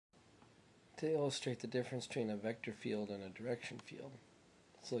To illustrate the difference between a vector field and a direction field,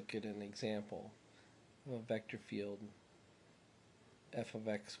 let's look at an example of a vector field. F of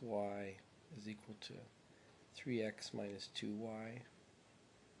x, y is equal to 3x minus 2y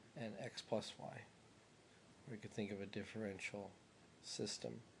and x plus y. Or you could think of a differential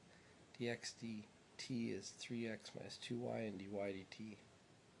system. dx dt is 3x minus 2y and dy dt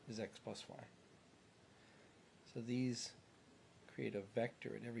is x plus y. So these create a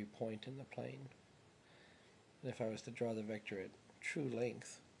vector at every point in the plane. And if I was to draw the vector at true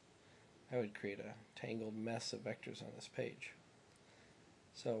length, I would create a tangled mess of vectors on this page.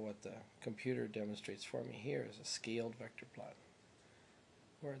 So what the computer demonstrates for me here is a scaled vector plot,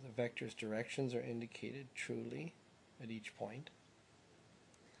 where the vector's directions are indicated truly at each point,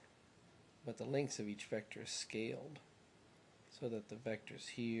 but the lengths of each vector is scaled so that the vectors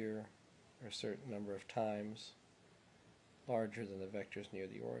here are a certain number of times larger than the vectors near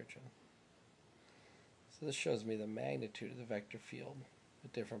the origin. So this shows me the magnitude of the vector field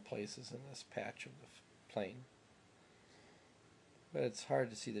at different places in this patch of the plane. But it's hard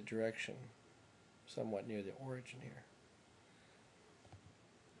to see the direction somewhat near the origin here.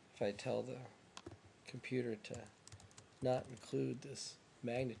 If I tell the computer to not include this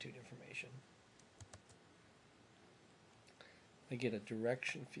magnitude information, I get a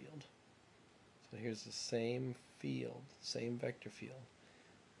direction field. So here's the same field, same vector field,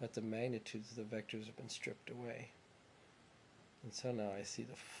 but the magnitudes of the vectors have been stripped away. And so now I see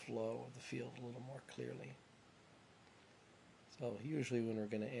the flow of the field a little more clearly. So usually when we're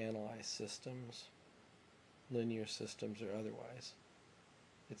going to analyze systems, linear systems or otherwise,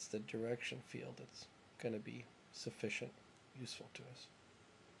 it's the direction field that's going to be sufficient, useful to us.